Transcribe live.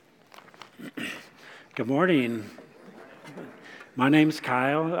Good morning. My name's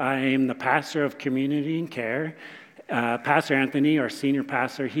Kyle. I am the pastor of Community and Care. Pastor Anthony, our senior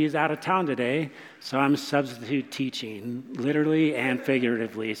pastor, he's out of town today, so I'm substitute teaching, literally and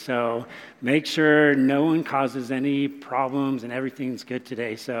figuratively. So make sure no one causes any problems and everything's good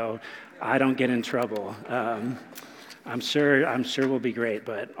today, so I don't get in trouble. I'm sure we'll be great.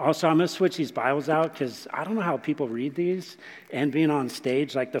 But also, I'm going to switch these Bibles out because I don't know how people read these. And being on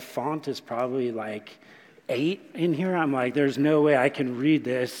stage, like the font is probably like 8 in here. I'm like, there's no way I can read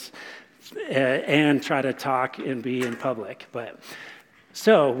this and try to talk and be in public. But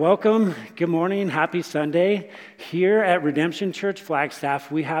so, welcome. Good morning. Happy Sunday. Here at Redemption Church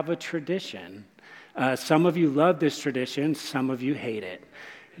Flagstaff, we have a tradition. Some of you love this tradition. Some of you hate it.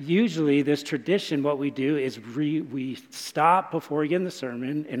 Usually, this tradition, what we do is we stop before we get in the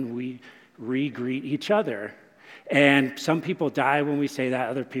sermon and we re-greet each other. And some people die when we say that.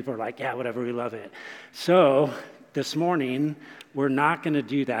 Other people are like, yeah, whatever, we love it. So this morning, we're not going to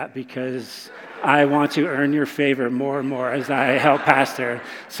do that because I want to earn your favor more and more as I help pastor.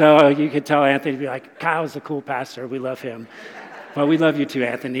 So you could tell Anthony to be like, Kyle's a cool pastor. We love him. Well, we love you too,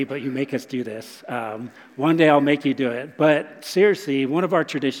 Anthony, but you make us do this. One day I'll make you do it. But seriously, one of our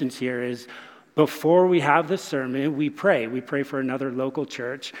traditions here is before we have the sermon, we pray. We pray for another local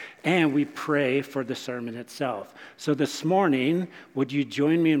church, and we pray for the sermon itself. So this morning, would you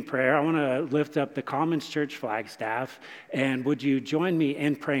join me in prayer? I want to lift up the Commons Church Flagstaff, and would you join me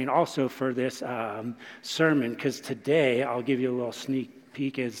in praying also for this sermon? Because today, I'll give you a little sneak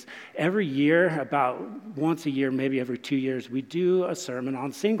peek, is every year, about once a year, maybe every 2 years, we do a sermon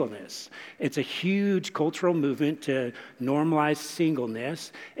on singleness. It's a huge cultural movement to normalize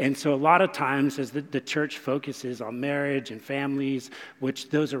singleness. And so a lot of times as the church focuses on marriage and families, which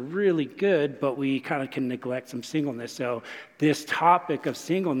those are really good, but we kind of can neglect some singleness. So this topic of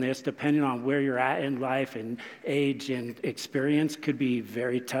singleness, depending on where you're at in life and age and experience, could be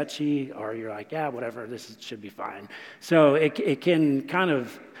very touchy, or you're like, yeah, whatever, should be fine. So it can kind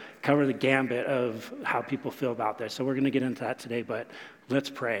of cover the gambit of how people feel about this. So we're going to get into that today, but let's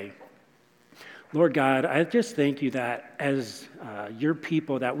pray. Lord God, I just thank you that as your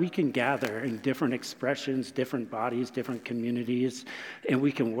people, that we can gather in different expressions, different bodies, different communities, and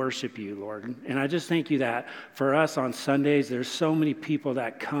we can worship you, Lord. And I just thank you that for us on Sundays, there's so many people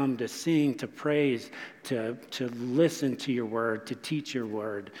that come to sing, to praise, to listen to your word, to teach your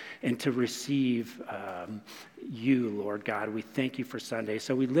word, and to receive you, Lord God. We thank you for Sunday.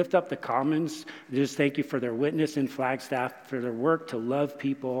 So we lift up the Commons. Just thank you for their witness in Flagstaff, for their work to love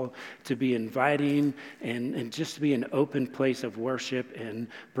people, to be inviting, and just to be an open place of worship and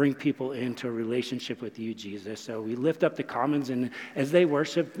bring people into a relationship with you, Jesus. So we lift up the Commons, and as they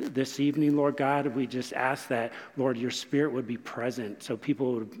worship this evening, Lord God, we just ask that, Lord, your Spirit would be present so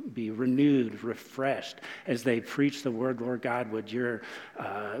people would be renewed, refreshed as they preach the word, Lord God. Would your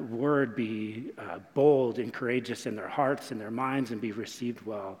word be bold and courageous in their hearts and their minds and be received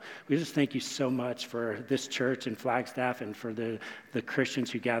well. We just thank you so much for this church and Flagstaff and for the Christians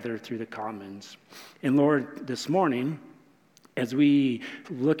who gather through the Commons. And Lord, this morning, as we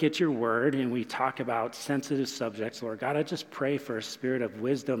look at your word and we talk about sensitive subjects, Lord God, I just pray for a spirit of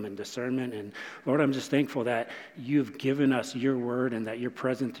wisdom and discernment. And Lord, I'm just thankful that you've given us your word and that you're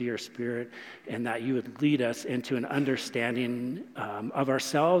present through your spirit and that you would lead us into an understanding of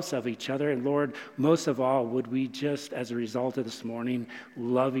ourselves, of each other. And Lord, most of all, would we just, as a result of this morning,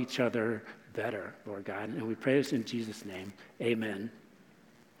 love each other better, Lord God. And we pray this in Jesus' name. Amen.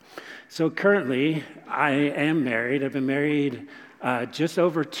 So currently, I am married. I've been married just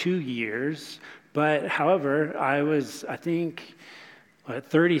over 2 years. But however, I was, I think,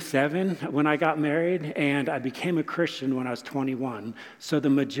 37 when I got married, and I became a Christian when I was 21. So the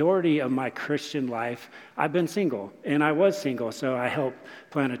majority of my Christian life, I've been single, and I was single. So I helped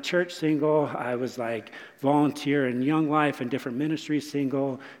plant a church single. I was like volunteer in Young Life and different ministries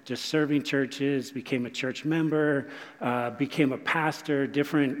single, just serving churches, became a church member, became a pastor,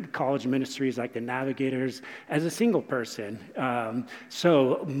 different college ministries like the Navigators as a single person.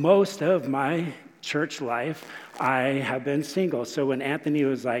 So most of my church life, I have been single. So when Anthony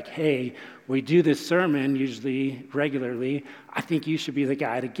was like, hey, we do this sermon usually regularly, I think you should be the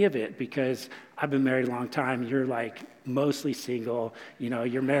guy to give it because I've been married a long time. You're like mostly single. You know,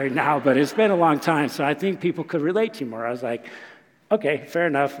 you're married now, but it's been a long time. So I think people could relate to you more. I was like, okay, fair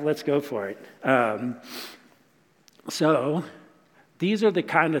enough. Let's go for it. So these are the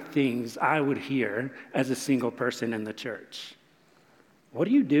kind of things I would hear as a single person in the church. What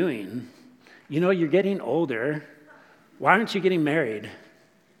are you doing? You know, you're getting older. Why aren't you getting married?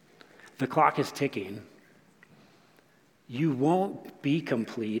 The clock is ticking. you won't be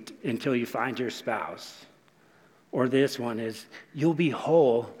complete until you find your spouse. Or this one is, you'll be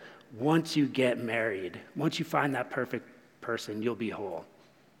whole once you get married. Once you find that perfect person, you'll be whole.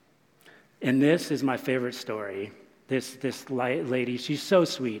 And this is my favorite story. This lady, she's so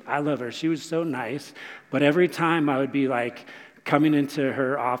sweet. I love her. She was so nice. But every time I would be like coming into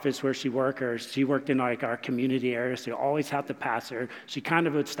her office where she worked, or she worked in like our community area, so you always have to pass her. She kind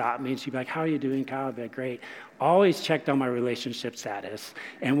of would stop me and she'd be like, "How are you doing, Kyle?" I'd be like, "Great." Always checked on my relationship status.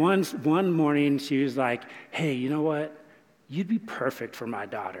 And one morning she was like, "Hey, you know what? You'd be perfect for my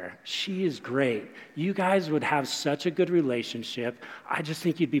daughter. She is great. You guys would have such a good relationship. I just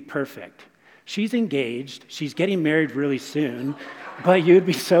think you'd be perfect. She's engaged. She's getting married really soon, but you'd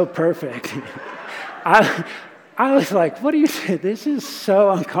be so perfect." I was like, "What do you say? This is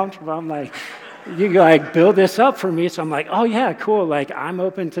so uncomfortable." I'm like, "You like build this up for me." So I'm like, "Oh yeah, cool. Like I'm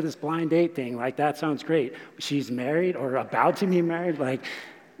open to this blind date thing. Like that sounds great." She's married or about to be married. Like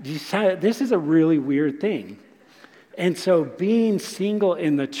this is a really weird thing. And so being single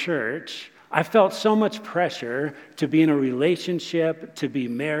in the church, I felt so much pressure to be in a relationship, to be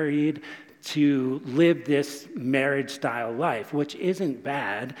married, to live this marriage-style life, which isn't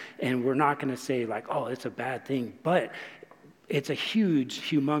bad, and we're not going to say like, "Oh, it's a bad thing," but it's a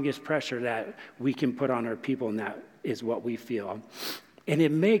humongous pressure that we can put on our people, and that is what we feel. And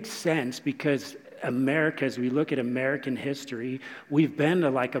it makes sense because America, as we look at American history, we've been to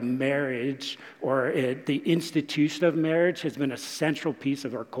like a marriage, or the institution of marriage has been a central piece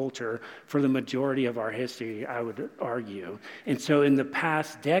of our culture for the majority of our history, I would argue. And so in the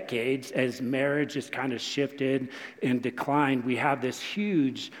past decades, as marriage has kind of shifted and declined, we have this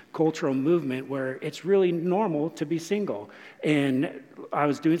huge cultural movement where it's really normal to be single. And I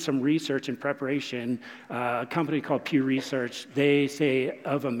was doing some research in preparation. A company called Pew Research, they say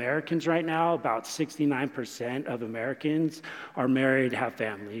of Americans right now, about 69% of Americans are married, have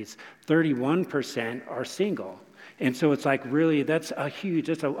families. 31% are single. And so it's like really, that's a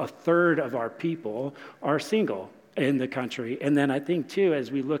third of our people are single in the country. And then I think too,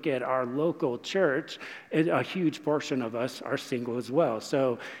 as we look at our local church, a huge portion of us are single as well.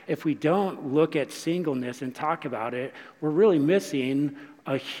 So if we don't look at singleness and talk about it, we're really missing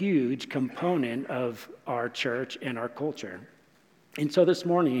a huge component of our church and our culture. And so this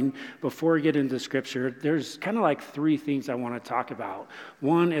morning, before we get into scripture, there's kind of like three things I want to talk about.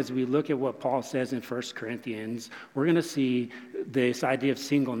 One, as we look at what Paul says in 1 Corinthians, we're going to see this idea of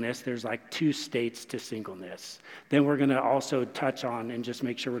singleness. There's like two states to singleness. Then we're going to also touch on and just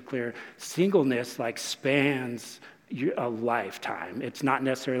make sure we're clear, singleness like spans a lifetime. It's not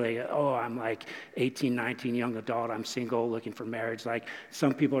necessarily, "Oh, I'm like 18, 19, young adult, I'm single, looking for marriage." Like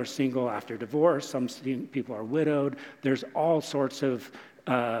some people are single after divorce, some people are widowed. There's all sorts of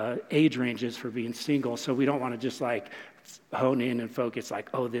age ranges for being single, so we don't want to just like hone in and focus like,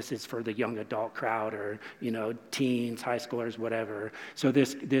 "Oh, this is for the young adult crowd," or, teens, high schoolers, whatever. So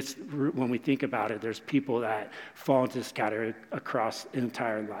this, when we think about it, there's people that fall into this category across the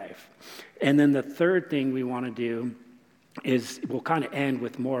entire life. And then the third thing we want to do is we'll kind of end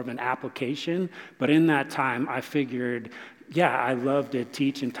with more of an application. But in that time, I figured, I love to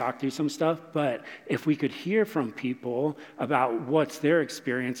teach and talk through some stuff, but if we could hear from people about what's their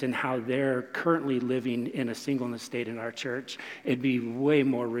experience and how they're currently living in a singleness state in our church, it'd be way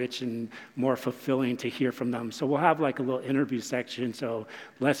more rich and more fulfilling to hear from them. So we'll have like a little interview section, so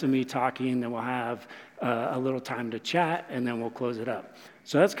less of me talking, then we'll have a little time to chat, and then we'll close it up.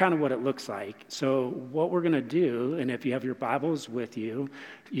 So that's kind of what it looks like. So what we're going to do, and if you have your Bibles with you,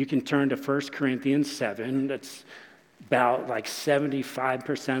 you can turn to 1 Corinthians 7. That's about like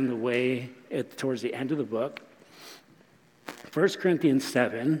 75% of the way towards the end of the book. 1 Corinthians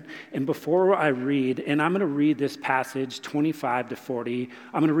 7, and before I read, and I'm going to read this passage 25 to 40,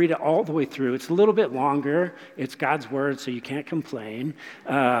 I'm going to read it all the way through. It's a little bit longer. It's God's word, so you can't complain.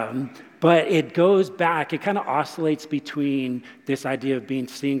 But it goes back, it kind of oscillates between this idea of being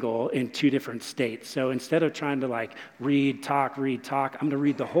single in two different states. So instead of trying to like read, talk, I'm going to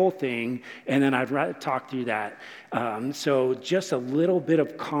read the whole thing, and then I'd talk through that. So just a little bit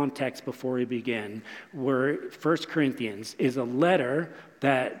of context before we begin. 1 Corinthians is a letter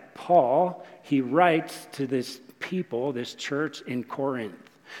that Paul, he writes to this people, this church in Corinth.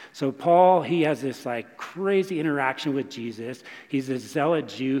 So Paul, he has this like crazy interaction with Jesus. He's a zealot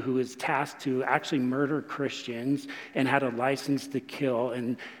Jew who is tasked to actually murder Christians and had a license to kill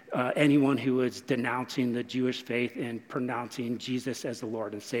and anyone who was denouncing the Jewish faith and pronouncing Jesus as the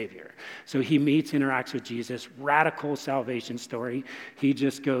Lord and Savior. So he interacts with Jesus, radical salvation story. He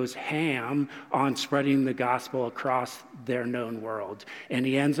just goes ham on spreading the gospel across their known world. And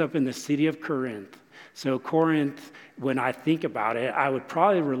he ends up in the city of Corinth. So Corinth, when I think about it, I would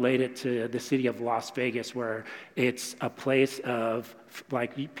probably relate it to the city of Las Vegas, where it's a place of,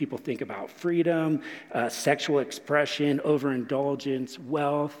 like, people think about freedom, sexual expression, overindulgence,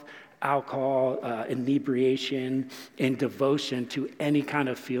 wealth, alcohol, inebriation, and devotion to any kind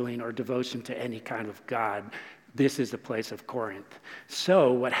of feeling or devotion to any kind of God. This is the place of Corinth.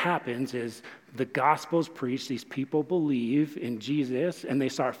 So what happens is the gospel's preached, these people believe in Jesus, and they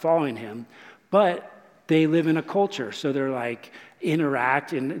start following him, but they live in a culture, so they're like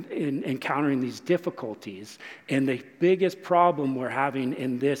interact and encountering these difficulties. And the biggest problem we're having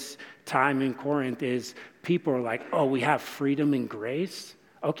in this time in Corinth is people are like, oh, we have freedom and grace.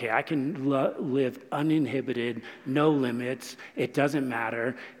 Okay, I can live uninhibited, no limits, it doesn't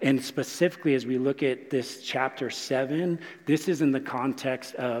matter. And specifically, as we look at this chapter 7, this is in the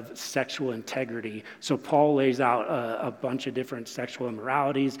context of sexual integrity. So Paul lays out a bunch of different sexual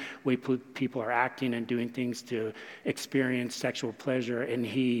immoralities, where people are acting and doing things to experience sexual pleasure, and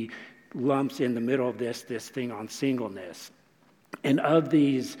he lumps in the middle of this thing on singleness. And of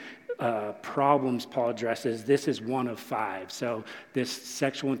these problems Paul addresses, this is one of 5. So this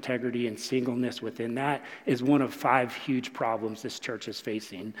sexual integrity and singleness within that is one of 5 huge problems this church is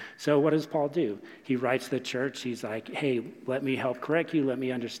facing. So what does Paul do? He writes to the church. He's like, hey, let me help correct you. Let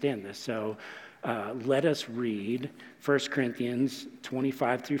me understand this. So let us read 1 Corinthians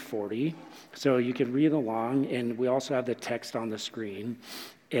 25 through 40. So you can read along, and we also have the text on the screen.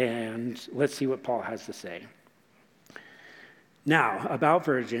 And let's see what Paul has to say. Now, about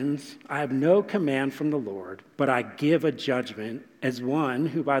virgins, I have no command from the Lord, but I give a judgment as one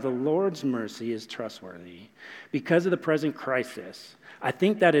who by the Lord's mercy is trustworthy. Because of the present crisis, I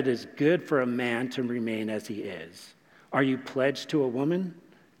think that it is good for a man to remain as he is. Are you pledged to a woman?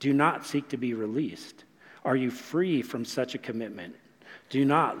 Do not seek to be released. Are you free from such a commitment? Do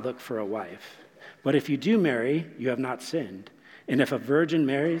not look for a wife. But if you do marry, you have not sinned. And if a virgin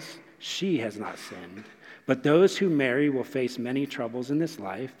marries, she has not sinned. But those who marry will face many troubles in this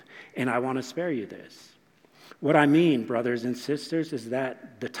life, and I want to spare you this. What I mean, brothers and sisters, is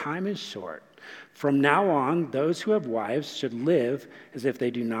that the time is short. From now on, those who have wives should live as if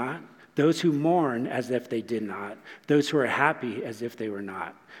they do not, those who mourn as if they did not, those who are happy as if they were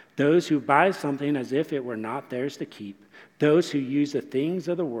not, those who buy something as if it were not theirs to keep, those who use the things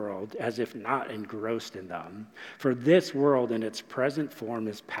of the world as if not engrossed in them. For this world in its present form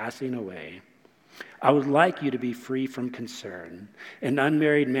is passing away. I would like you to be free from concern. An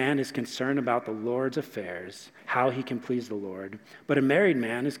unmarried man is concerned about the Lord's affairs, how he can please the Lord. But a married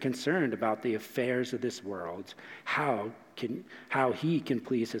man is concerned about the affairs of this world, how he can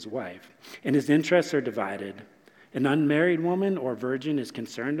please his wife. And his interests are divided. An unmarried woman or virgin is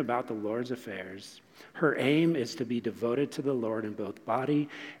concerned about the Lord's affairs. Her aim is to be devoted to the Lord in both body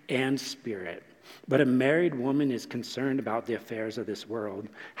and spirit. But a married woman is concerned about the affairs of this world,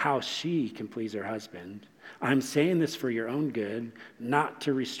 how she can please her husband. I'm saying this for your own good, not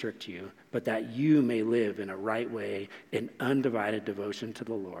to restrict you, but that you may live in a right way in undivided devotion to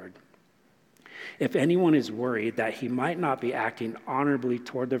the Lord. If anyone is worried that he might not be acting honorably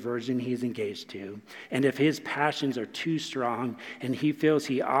toward the virgin he's engaged to, and if his passions are too strong and he feels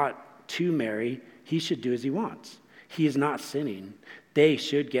he ought to marry, he should do as he wants. He is not sinning. They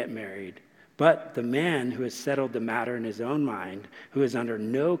should get married. But the man who has settled the matter in his own mind, who is under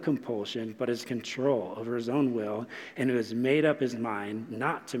no compulsion but has control over his own will, and who has made up his mind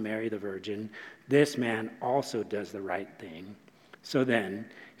not to marry the virgin, this man also does the right thing. So then,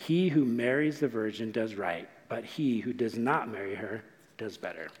 he who marries the virgin does right, but he who does not marry her does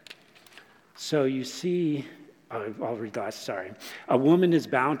better. So you see, I'll read the last, sorry. A woman is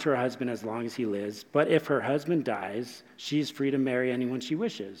bound to her husband as long as he lives, but if her husband dies, she is free to marry anyone she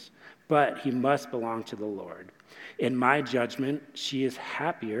wishes. But he must belong to the Lord. In my judgment, she is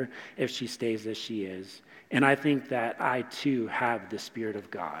happier if she stays as she is. And I think that I too have the Spirit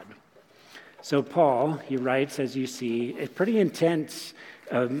of God. So Paul, he writes, as you see, it's pretty intense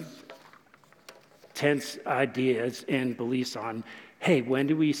ideas and beliefs on, hey, when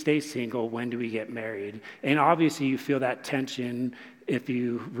do we stay single? When do we get married? And obviously you feel that tension. If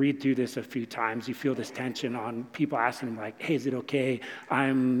you read through this a few times, you feel this tension on people asking him, like, hey, is it okay?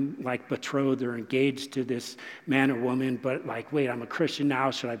 I'm like betrothed or engaged to this man or woman, but like, wait, I'm a Christian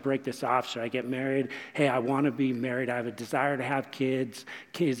now. Should I break this off? Should I get married? Hey, I want to be married. I have a desire to have kids.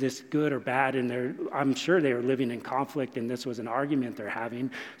 Is this good or bad? And I'm sure they were living in conflict, and this was an argument they're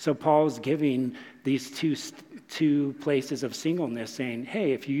having. So Paul's giving these two places of singleness, saying,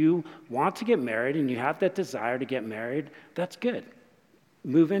 hey, if you want to get married and you have that desire to get married, that's good.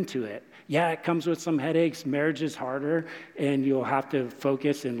 Move into it. Yeah, it comes with some headaches. Marriage is harder, and you'll have to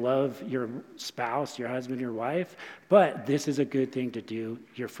focus and love your spouse, your husband, your wife. But this is a good thing to do.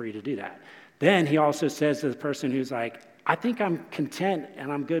 You're free to do that. Then he also says to the person who's like, I think I'm content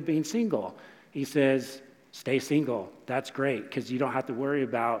and I'm good being single. He says, stay single. That's great, because you don't have to worry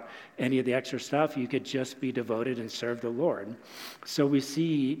about any of the extra stuff. You could just be devoted and serve the Lord. So we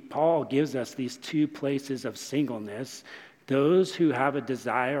see Paul gives us these two places of singleness. Those who have a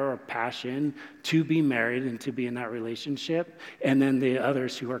desire or passion to be married and to be in that relationship, and then the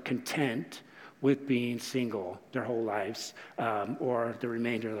others who are content with being single their whole lives or the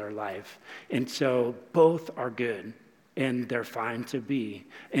remainder of their life. And so both are good. And they're fine to be.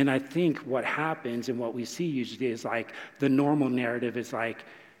 And I think what happens and what we see usually is like the normal narrative is like,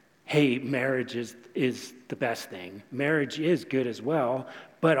 hey, marriage is the best thing. Marriage is good as well,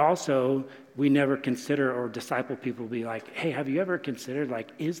 but also we never consider or disciple people be like, hey, have you ever considered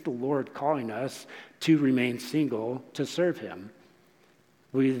like, is the Lord calling us to remain single to serve him?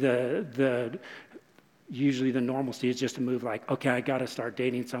 Usually the normalcy is just to move like, okay, I got to start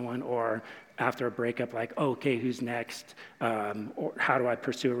dating someone, or after a breakup, like, oh, okay, who's next? Or how do I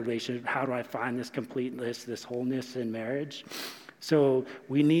pursue a relationship? How do I find this completeness, this wholeness in marriage? So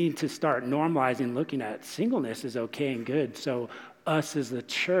we need to start normalizing looking at singleness is okay and good. So us as the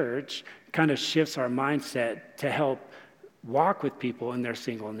church kind of shifts our mindset to help walk with people in their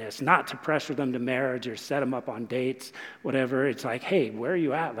singleness, not to pressure them to marriage or set them up on dates, whatever. It's like, hey, where are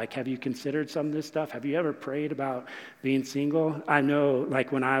you at? Like, have you considered some of this stuff? Have you ever prayed about being single? I know,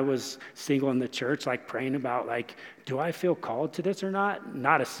 like, when I was single in the church, like, praying about, like, do I feel called to this or not?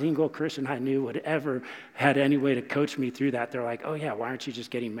 Not a single Christian I knew would ever had any way to coach me through that. They're like, oh, yeah, why aren't you just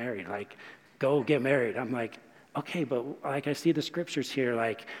getting married? Like, go get married. I'm like, okay, but like I see the scriptures here,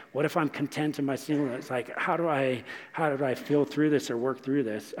 like, what if I'm content in my singleness? Like, how do I feel through this or work through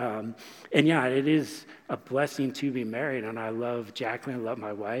this? And yeah, it is a blessing to be married, and I love Jacqueline, I love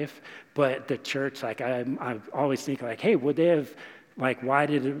my wife, but the church, like, I always think like, hey, would they have, like, why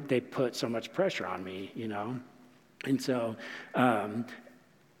did they put so much pressure on me, you know? And so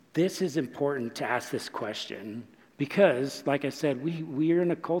this is important to ask this question because, like I said, we are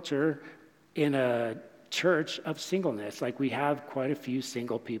in a culture, in a church of singleness. Like, we have quite a few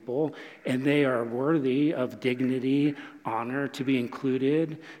single people, and they are worthy of dignity, honor, to be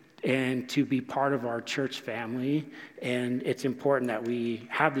included and to be part of our church family. And it's important that we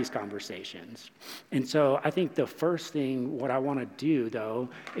have these conversations. And so I think the first thing, what I want to do, though,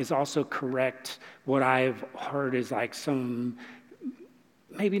 is also correct what I've heard is like some,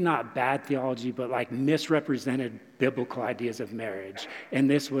 maybe not bad theology, but like misrepresented biblical ideas of marriage. And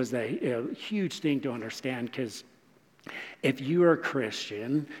this was a huge thing to understand, because if you are a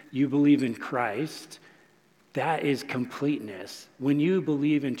Christian, you believe in Christ, that is completeness. When you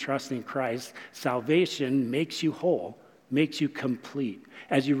believe and trust in Christ, salvation makes you whole, makes you complete.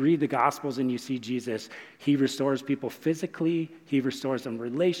 As you read the Gospels and you see Jesus, he restores people physically, he restores them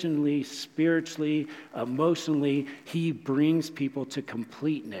relationally, spiritually, emotionally. He brings people to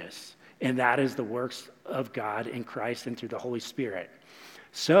completeness. And that is the works of God in Christ and through the Holy Spirit.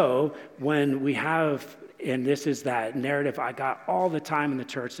 So when we have, and this is that narrative I got all the time in the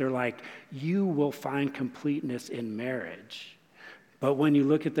church, they're like, you will find completeness in marriage. But when you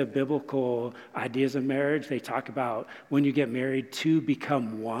look at the biblical ideas of marriage, they talk about when you get married, two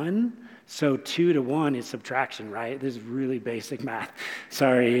become one. So 2 to 1 is subtraction, right? This is really basic math.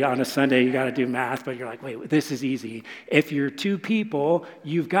 Sorry, on a Sunday you got to do math, but you're like, wait, this is easy. If you're two people,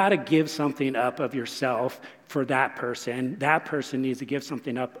 you've got to give something up of yourself for that person. That person needs to give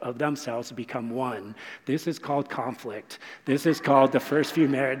something up of themselves to become one. This is called conflict. This is called the first few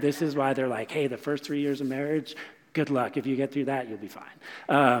marriage. This is why they're like, hey, the first 3 years of marriage, good luck. If you get through that, you'll be fine.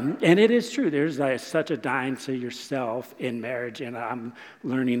 And it is true. There's like such a dying to yourself in marriage, and I'm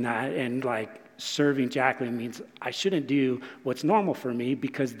learning that. And like serving Jacqueline means I shouldn't do what's normal for me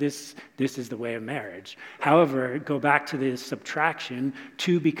because this is the way of marriage. However, go back to this subtraction,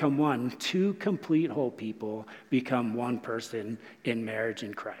 two become one. Two complete whole people become one person in marriage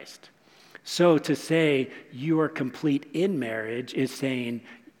in Christ. So to say you are complete in marriage is saying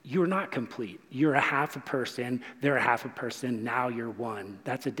you're not complete. You're a half a person. They're a half a person. Now you're one.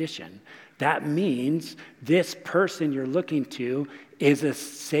 That's addition. That means this person you're looking to is a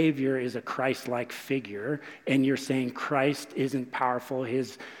savior, is a Christ-like figure, and you're saying Christ isn't powerful.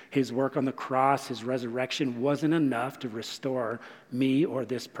 His work on the cross, his resurrection wasn't enough to restore me or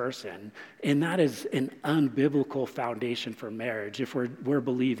this person. And that is an unbiblical foundation for marriage if we're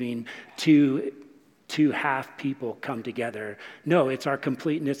believing two two half people come together. No, it's our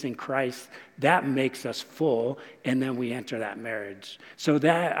completeness in Christ that makes us full, and then we enter that marriage. So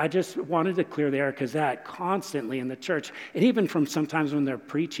that, I just wanted to clear the air, because that constantly in the church, and even from sometimes when they're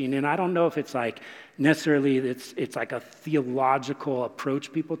preaching, and I don't know if it's like necessarily it's like a theological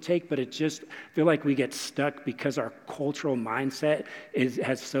approach people take, but it just feel like we get stuck because our cultural mindset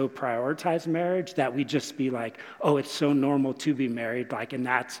has so prioritized marriage that we just be like, oh, it's so normal to be married, like, and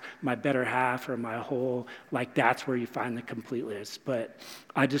that's my better half or my whole, like, that's where you find the completeness. But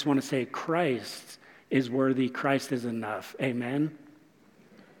I just want to say Christ is worthy. Christ is enough. Amen.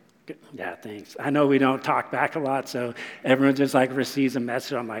 Yeah, thanks. I know we don't talk back a lot, so everyone just like receives a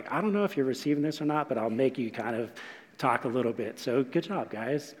message. I'm like, I don't know if you're receiving this or not, but I'll make you kind of talk a little bit. So good job,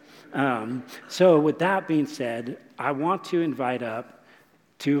 guys. So with that being said, I want to invite up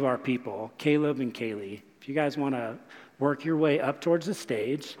two of our people, Caleb and Kailey. If you guys want to work your way up towards the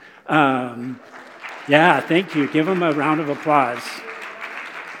stage. Yeah, thank you. Give them a round of applause.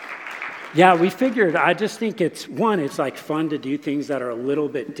 Yeah, we figured, I just think it's like fun to do things that are a little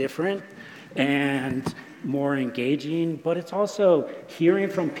bit different and more engaging, but it's also hearing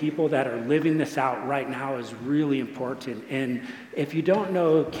from people that are living this out right now is really important. And if you don't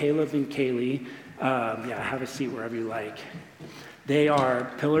know Caleb and Kailey, have a seat wherever you like. They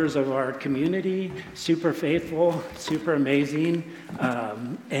are pillars of our community, super faithful, super amazing,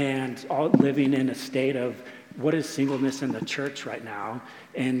 and all living in a state of what is singleness in the church right now.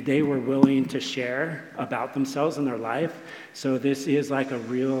 And they were willing to share about themselves and their life. So this is like a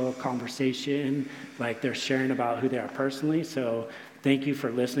real conversation, like they're sharing about who they are personally. So thank you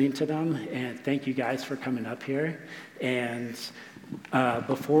for listening to them, and thank you guys for coming up here. And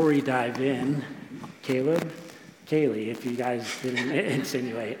before we dive in, Caleb, Kailey, if you guys didn't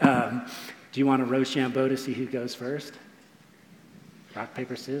insinuate, do you want to Rochambeau to see who goes first? Rock,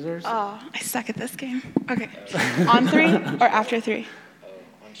 paper, scissors? Oh, I suck at this game. Okay. On 3 or after 3?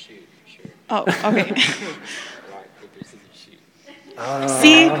 On shoot, for sure. Oh, okay. Rock, paper, scissors, shoot.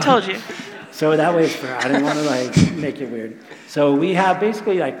 See? Told you. So that way it's fair. I didn't want to like make it weird. So we have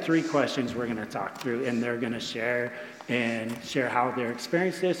basically like 3 questions we're going to talk through, and they're going to share how they're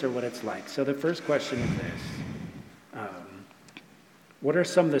experienced this or what it's like. So the first question is this. What are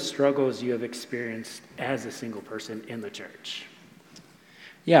some of the struggles you have experienced as a single person in the church?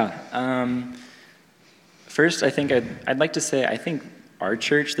 Yeah. First, I think I'd like to say I think our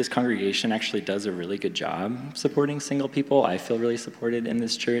church, this congregation, actually does a really good job supporting single people. I feel really supported in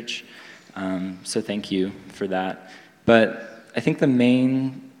this church, so thank you for that. But I think the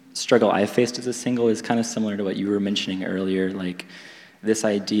main struggle I faced as a single is kind of similar to what you were mentioning earlier, like this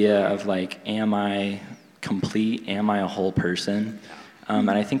idea of like, am I complete? Am I a whole person? And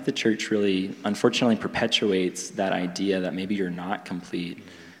I think the church really, unfortunately, perpetuates that idea that maybe you're not complete,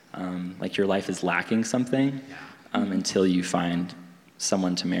 like your life is lacking something until you find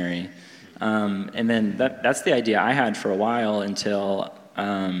someone to marry. And then that's the idea I had for a while until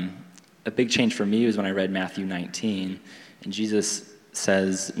a big change for me was when I read Matthew 19, and Jesus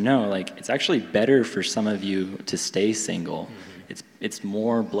says, no, like it's actually better for some of you to stay single. It's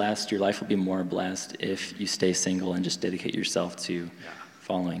more blessed, your life will be more blessed if you stay single and just dedicate yourself to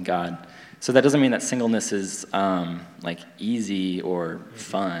following God. So that doesn't mean that singleness is like easy or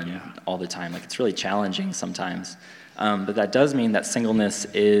fun all the time. Like it's really challenging sometimes. But that does mean that singleness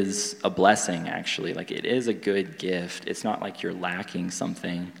is a blessing, actually. Like it is a good gift. It's not like you're lacking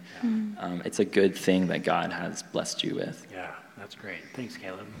something. It's a good thing that God has blessed you with. Yeah, that's great. Thanks,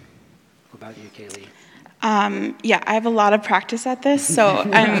 Caleb. What about you, Kailey? I have a lot of practice at this, so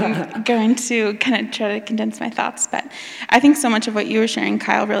I'm going to kind of try to condense my thoughts. But I think so much of what you were sharing,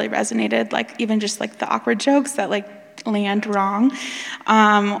 Kyle, really resonated. Like even just like the awkward jokes that like land wrong,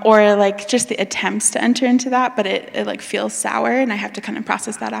 or like just the attempts to enter into that, but it like feels sour, and I have to kind of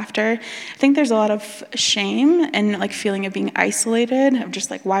process that after. I think there's a lot of shame and like feeling of being isolated, of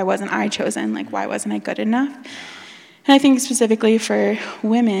just like, why wasn't I chosen? Like, why wasn't I good enough? And I think specifically for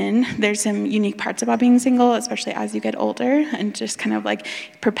women, there's some unique parts about being single, especially as you get older, and just kind of like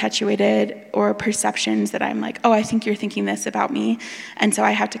perpetuated or perceptions that I'm like, oh, I think you're thinking this about me. And so I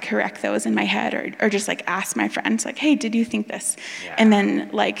have to correct those in my head or just like ask my friends like, hey, did you think this? Yeah. And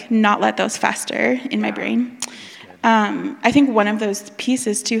then like not let those fester in my brain. I think one of those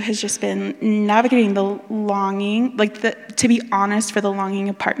pieces too has just been navigating the longing, like to be honest, for the longing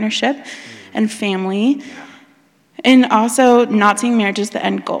of partnership and family. And also not seeing marriage as the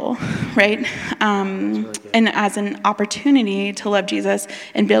end goal, right? And as an opportunity to love Jesus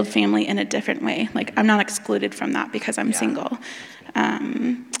and build family in a different way. Like I'm not excluded from that because I'm single.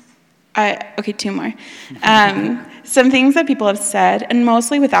 Okay, two more. Some things that people have said, and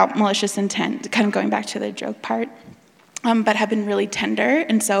mostly without malicious intent, kind of going back to the joke part, but have been really tender.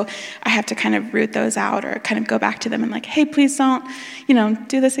 And so I have to kind of root those out or kind of go back to them and like, hey, please don't,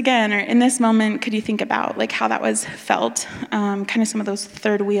 do this again. Or in this moment, could you think about like how that was felt? Kind of some of those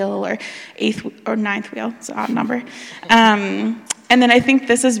third wheel or eighth or ninth wheel, it's an odd number. And then I think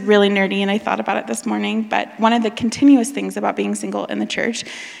this is really nerdy, and I thought about it this morning, but one of the continuous things about being single in the church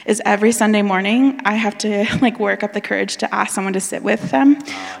is every Sunday morning, I have to like work up the courage to ask someone to sit with them.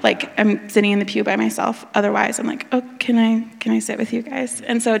 Like I'm sitting in the pew by myself. Otherwise, I'm like, oh, can I sit with you guys?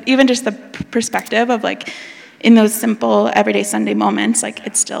 And so even just the perspective of like, in those simple everyday Sunday moments, like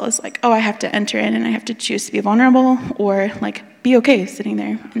it still is like, oh, I have to enter in and I have to choose to be vulnerable or like be okay sitting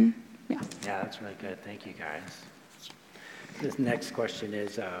there. And Yeah, that's really good. Thank you, guys. This next question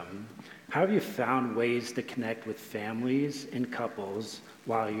is, how have you found ways to connect with families and couples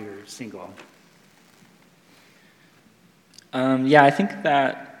while you're single? I think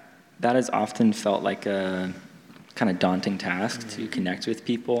that has often felt like a kind of daunting task to connect with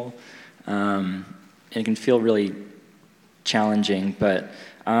people. It can feel really challenging, but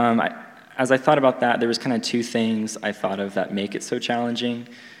as I thought about that, there was kind of two things I thought of that make it so challenging.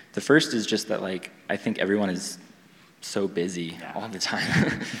 The first is just that, like, I think everyone is so busy all the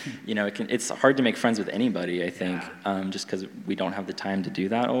time. It's hard to make friends with anybody, I think, just because we don't have the time to do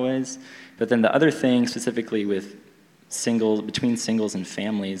that always. But then the other thing, specifically with between singles and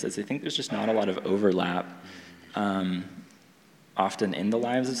families, is I think there's just not a lot of overlap often in the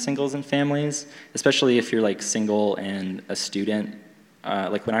lives of singles and families, especially if you're like single and a student.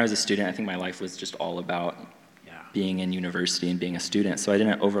 Like when I was a student, I think my life was just all about being in university and being a student, so I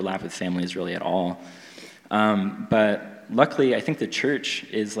didn't overlap with families really at all. But luckily, I think the church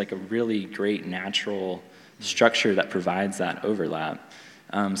is like a really great natural structure that provides that overlap.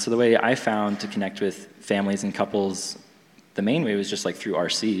 So the way I found to connect with families and couples, the main way was just like through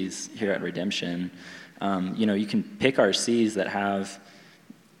RCs here at Redemption. You can pick RCs that have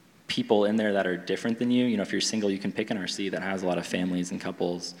people in there that are different than you. If you're single, you can pick an RC that has a lot of families and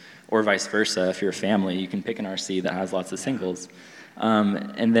couples, or vice versa. If you're a family, you can pick an RC that has lots of singles.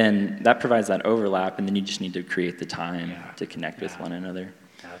 And then that provides that overlap, and then you just need to create the time to connect with one another.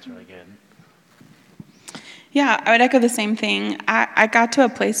 That's really good. Yeah, I would echo the same thing. I got to a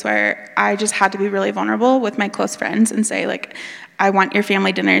place where I just had to be really vulnerable with my close friends and say, like, I want your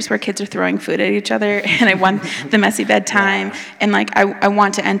family dinners where kids are throwing food at each other, and I want the messy bedtime, and like I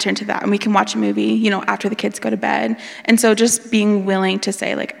want to enter into that, and we can watch a movie, after the kids go to bed. And so just being willing to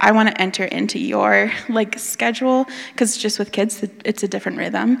say, like, I want to enter into your like schedule, because just with kids, it's a different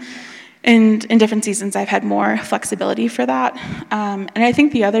rhythm. And in different seasons, I've had more flexibility for that. And I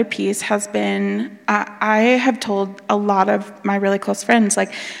think the other piece has been, I have told a lot of my really close friends,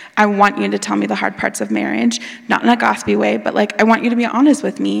 like, I want you to tell me the hard parts of marriage, not in a gossipy way, but like, I want you to be honest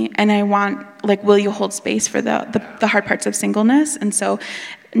with me. And I want, like, will you hold space for the hard parts of singleness? And so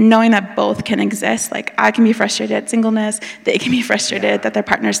knowing that both can exist, like I can be frustrated at singleness, they can be frustrated that their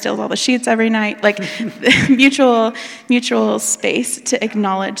partner steals all the sheets every night, like mutual space to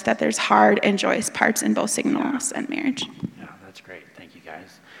acknowledge that there's hard and joyous parts in both singleness and marriage. Yeah, that's great. Thank you,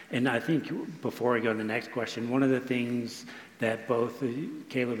 guys. And I think before we go to the next question, one of the things that both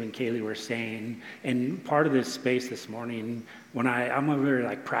Caleb and Kailey were saying, and part of this space this morning, when I'm a very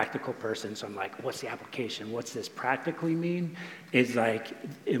like practical person, so I'm like, what's the application? What's this practically mean? Is like,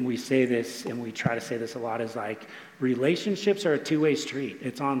 and we say this, and we try to say this a lot, is like, relationships are a two-way street.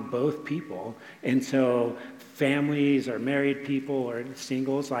 It's on both people. And so families or married people or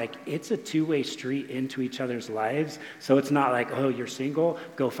singles, like it's a two-way street into each other's lives. So it's not like, oh, you're single,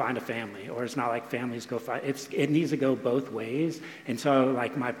 go find a family. Or it's not like families go find, it needs to go both ways. And so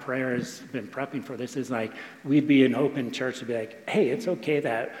like my prayer has been prepping for this is like, we'd be an open church to be like, hey, it's okay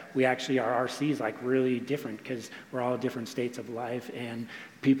that we actually are RCs like really different because we're all different states of life. And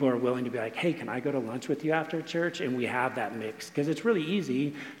people are willing to be like, hey, can I go to lunch with you after church? And we have that mix because it's really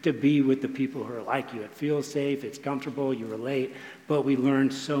easy to be with the people who are like you. It feels safe, it's comfortable, you relate, but we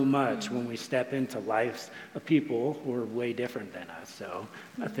learn so much when we step into lives of people who are way different than us. So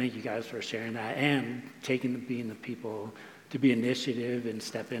I thank you guys for sharing that and being the people to be initiative and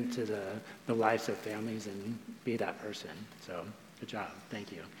step into the lives of families and be that person. So good job.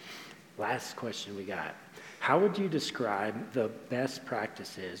 Thank you. Last question we got. How would you describe the best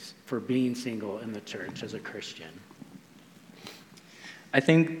practices for being single in the church as a Christian? I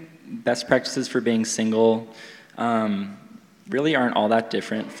think best practices for being single really aren't all that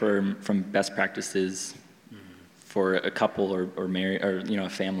different from best practices for a couple or married or a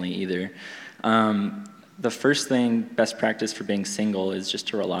family either. the first thing, best practice for being single is just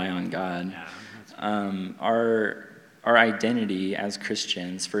to rely on God. Our identity as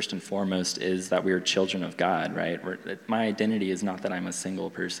Christians, first and foremost, is that we are children of God, right? My identity is not that I'm a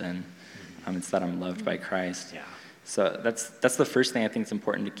single person. It's that I'm loved by Christ. Yeah. So that's the first thing I think is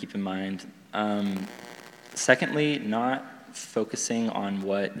important to keep in mind. Secondly, not focusing on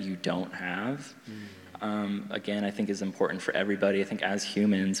what you don't have. Again, I think is important for everybody. I think as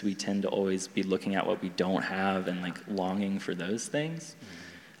humans, we tend to always be looking at what we don't have and like longing for those things.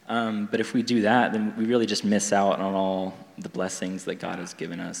 But if we do that, then we really just miss out on all the blessings that God has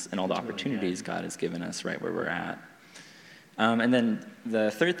given us and all the opportunities God has given us right where we're at. And then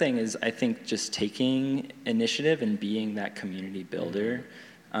the third thing is, I think, just taking initiative and being that community builder.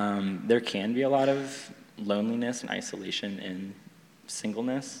 There can be a lot of loneliness and isolation in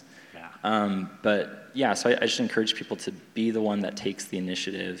singleness. But yeah, so I just encourage people to be the one that takes the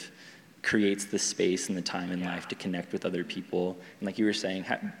initiative, creates the space and the time in life to connect with other people. And like you were saying,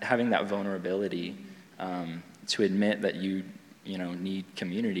 having that vulnerability to admit that you need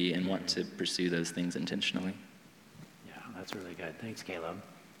community and want to pursue those things intentionally. Yeah, that's really good. Thanks, Caleb.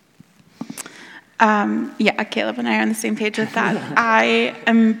 Caleb and I are on the same page with that. I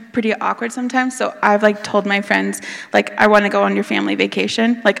am pretty awkward sometimes, so I've told my friends, I want to go on your family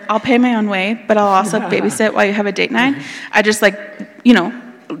vacation. I'll pay my own way, but I'll also babysit while you have a date night. I just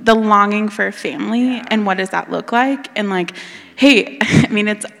the longing for a family and what does that look like? And hey, I mean,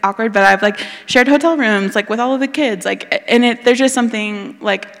 it's awkward, but I've shared hotel rooms with all of the kids, and there's just something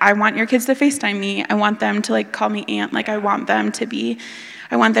I want your kids to FaceTime me. I want them to call me aunt. I want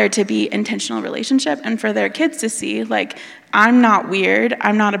there to be intentional relationship and for their kids to see, I'm not weird.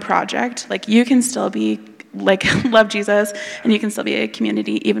 I'm not a project. You can still be, love Jesus, and you can still be a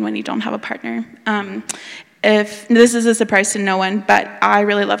community even when you don't have a partner. If this is a surprise to no one, but I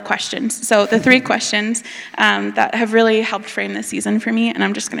really love questions. So the 3 questions that have really helped frame this season for me, and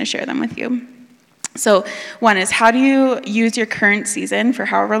I'm just going to share them with you. So one is, how do you use your current season for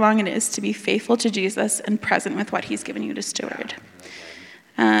however long it is to be faithful to Jesus and present with what he's given you to steward?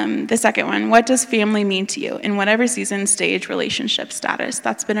 The second one, what does family mean to you in whatever season, stage, relationship, status?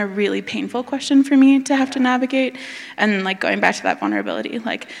 That's been a really painful question for me to have to navigate. And going back to that vulnerability,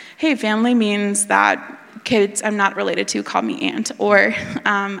 hey, family means that kids I'm not related to call me aunt, or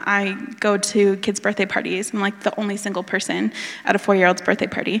I go to kids' birthday parties. I'm the only single person at a 4-year-old's birthday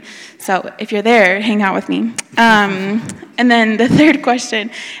party. So if you're there, hang out with me. And then the third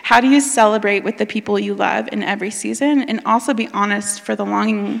question, how do you celebrate with the people you love in every season, and also be honest for the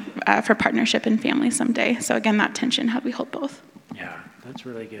longing for partnership and family someday? So again, that tension, how do we hold both? Yeah, that's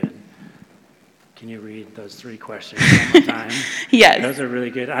really good. Can you read those 3 questions one more time? Yes. Those are really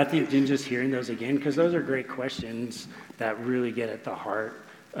good. I think just hearing those again, because those are great questions that really get at the heart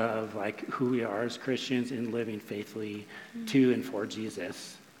of who we are as Christians and living faithfully to and for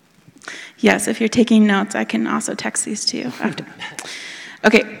Jesus. Yes, if you're taking notes, I can also text these to you after.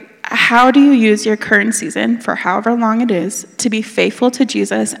 Okay, how do you use your current season, for however long it is, to be faithful to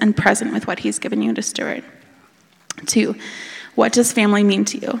Jesus and present with what he's given you to steward? 2, what does family mean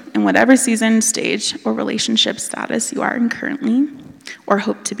to you in whatever season, stage, or relationship status you are in currently, or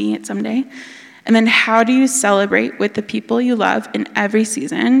hope to be it someday? And then how do you celebrate with the people you love in every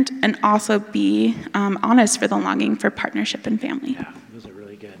season, and also be honest for the longing for partnership and family? Yeah, those are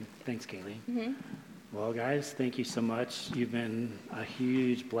really good. Thanks, Kailey. Mm-hmm. Well, guys, thank you so much. You've been a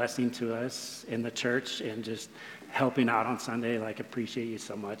huge blessing to us in the church and just helping out on Sunday. Appreciate you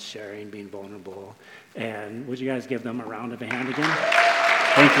so much, sharing, being vulnerable. And would you guys give them a round of a hand again?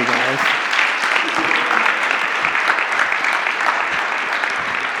 Thank you, guys.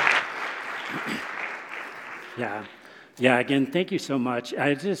 Yeah, again, thank you so much.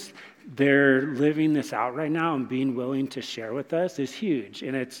 They're living this out right now, and being willing to share with us is huge.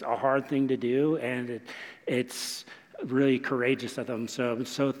 And it's a hard thing to do, and it's really courageous of them. So I'm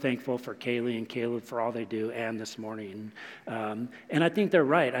so thankful for Kailey and Caleb for all they do, and this morning. And I think they're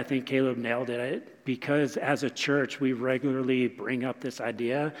right. I think Caleb nailed it, because as a church, we regularly bring up this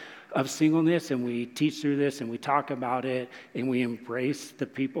idea of singleness, and we teach through this, and we talk about it, and we embrace the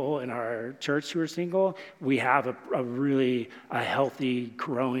people in our church who are single. We have a really healthy,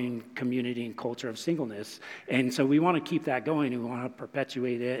 growing community and culture of singleness. And so we want to keep that going, and we want to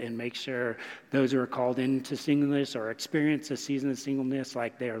perpetuate it and make sure those who are called into singleness or experience a season of singleness,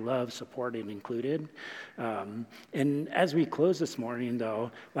 they are loved, supported, and included. And as we close this morning,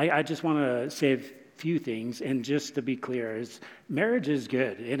 though, I just want to say few things, and just to be clear, is marriage is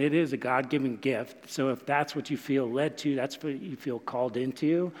good, and it is a God-given gift. So if that's what you feel led to, that's what you feel called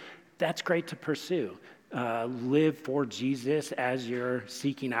into, that's great to pursue. live for Jesus as you're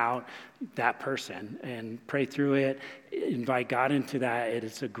seeking out that person, and pray through it. Invite God into that.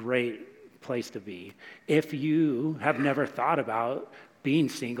 It's a great place to be. If you have never thought about being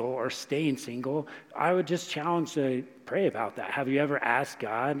single or staying single, I would just challenge to pray about that. Have you ever asked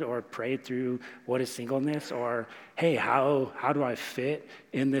God or prayed through what is singleness, or, hey, how do I fit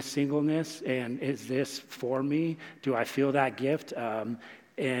in this singleness? And is this for me? Do I feel that gift?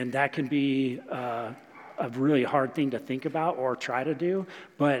 And that can be a really hard thing to think about or try to do,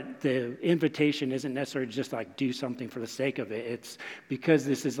 but the invitation isn't necessarily just like do something for the sake of it. It's because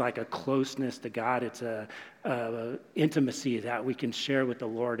this is like a closeness to God. It's a intimacy that we can share with the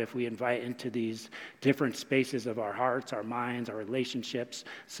Lord if we invite into these different spaces of our hearts, our minds, our relationships.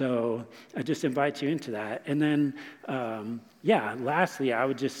 So I just invite you into that. And then, lastly, I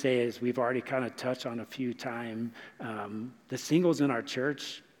would just say, as we've already kind of touched on a few times, the singles in our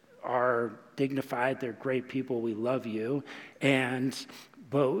church are dignified. They're great people. We love you.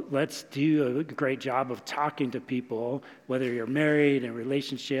 But let's do a great job of talking to people, whether you're married, in a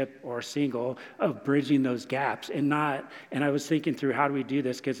relationship, or single, of bridging those gaps. And I was thinking through, how do we do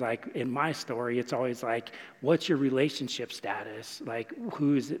this? Because like in my story, it's always like, what's your relationship status? Like,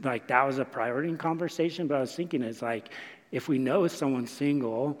 that was a priority in conversation. But I was thinking, it's like, if we know someone's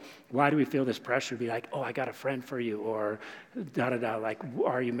single, why do we feel this pressure to be like, oh, I got a friend for you, or da-da-da, like,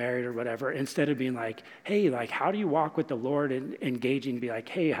 are you married or whatever, instead of being like, hey, like, how do you walk with the Lord, and engaging, be like,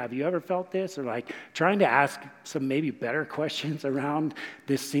 hey, have you ever felt this? Or like trying to ask some maybe better questions around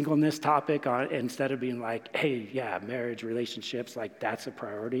this singleness topic, instead of being like, hey, yeah, marriage, relationships, like that's a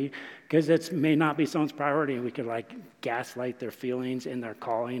priority. Because it may not be someone's priority, and we could like gaslight their feelings in their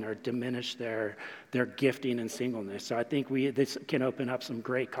calling, or diminish their gifting in singleness. So I think this can open up some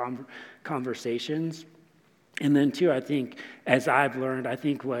great conversations. And then too, I think, as I've learned, I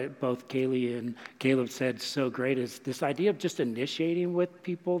think what both Kailey and Caleb said so great is this idea of just initiating with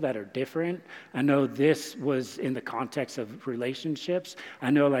people that are different. I know this was in the context of relationships.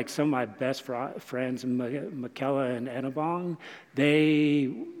 I know like some of my best friends, Michaela and Enabong,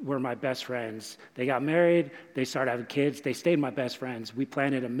 they were my best friends. They got married, they started having kids, they stayed my best friends. We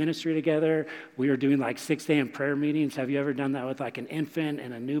planted a ministry together. We were doing like 6 a.m. prayer meetings. Have you ever done that with like an infant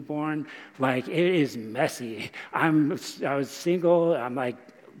and a newborn? Like, it is messy. I was single. I'm like,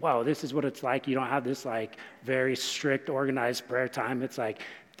 wow, this is what it's like. You don't have this like very strict, organized prayer time. It's like,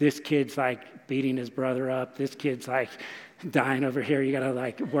 this kid's like beating his brother up. This kid's like dying over here. You got to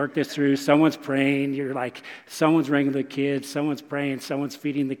like work this through. Someone's praying. You're like, someone's wrangling the kids. Someone's praying. Someone's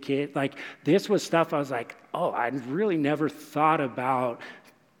feeding the kid. Like, this was stuff I was like, oh, I really never thought about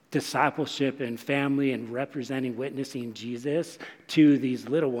discipleship and family and representing, witnessing Jesus to these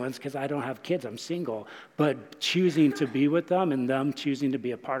little ones, because I don't have kids, I'm single, but choosing to be with them and them choosing to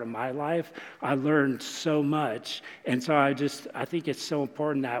be a part of my life, I learned so much. And so I think it's so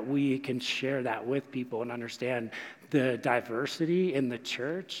important that we can share that with people and understand the diversity in the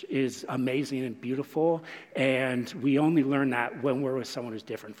church is amazing and beautiful, and we only learn that when we're with someone who's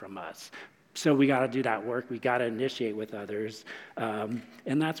different from us. So we got to do that work. We got to initiate with others. And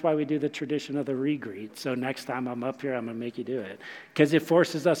that's why we do the tradition of the re-greet. So next time I'm up here, I'm going to make you do it. Because it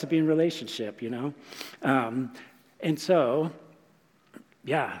forces us to be in relationship, you know? And so,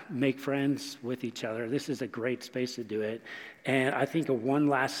 yeah, make friends with each other. This is a great space to do it. And I think one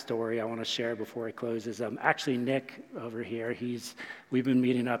last story I want to share before I close is actually Nick over here. We've been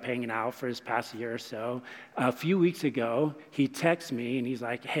meeting up, hanging out for his past year or so. A few weeks ago, he texted me and he's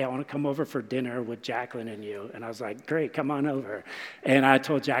like, hey, I want to come over for dinner with Jacqueline and you. And I was like, great, come on over. And I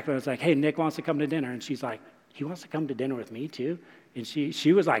told Jacqueline, I was like, hey, Nick wants to come to dinner. And she's like, he wants to come to dinner with me too? And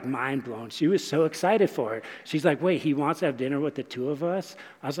she was like mind blown. She was so excited for it. She's like, wait, he wants to have dinner with the two of us?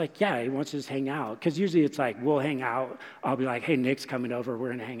 I was like, yeah, he wants to just hang out. Because usually it's like, we'll hang out. I'll be like, hey, Nick's coming over. We're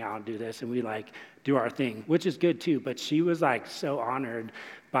going to hang out and do this. And we like do our thing, which is good too. But she was like so honored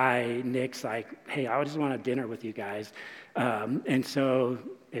by Nick's like, hey, I just want to dinner with you guys. And so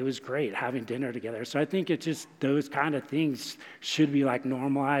it was great having dinner together. So I think it's just those kind of things should be like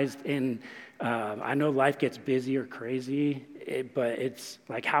normalized. And I know life gets busy or crazy, but it's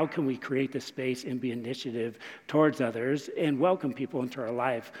like, how can we create the space and be initiative towards others and welcome people into our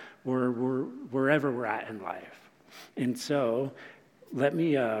life wherever we're at in life? And so let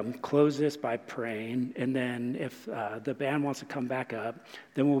me close this by praying, and then if the band wants to come back up,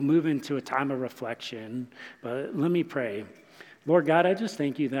 then we'll move into a time of reflection. But let me pray. Lord God, I just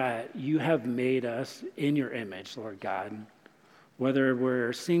thank you that you have made us in your image, Lord God. Whether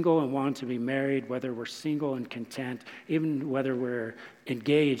we're single and want to be married, whether we're single and content, even whether we're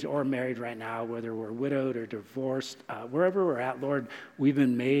engaged or married right now, whether we're widowed or divorced, wherever we're at, Lord, we've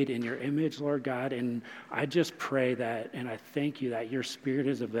been made in your image, Lord God, and I just pray that, and I thank you that your Spirit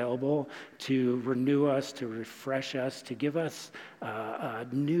is available to renew us, to refresh us, to give us a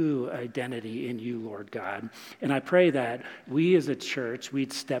new identity in you, Lord God. And I pray that we as a church,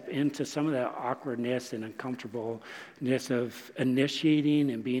 we'd step into some of the awkwardness and uncomfortableness of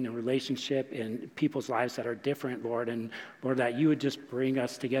initiating and being in a relationship in people's lives that are different, Lord, and Lord, that you would just bring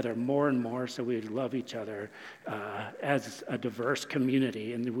us together more and more so we'd love each other as a diverse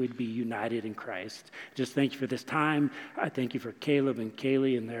community and we'd be united in Christ. Just thank you for this time. I thank you for Caleb and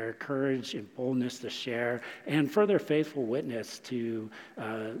Kailey and their courage and boldness to share and for their faithful witness to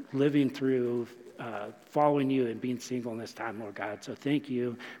living through following you and being single in this time, Lord God. So thank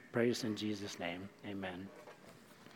you. Praise in Jesus' name. Amen.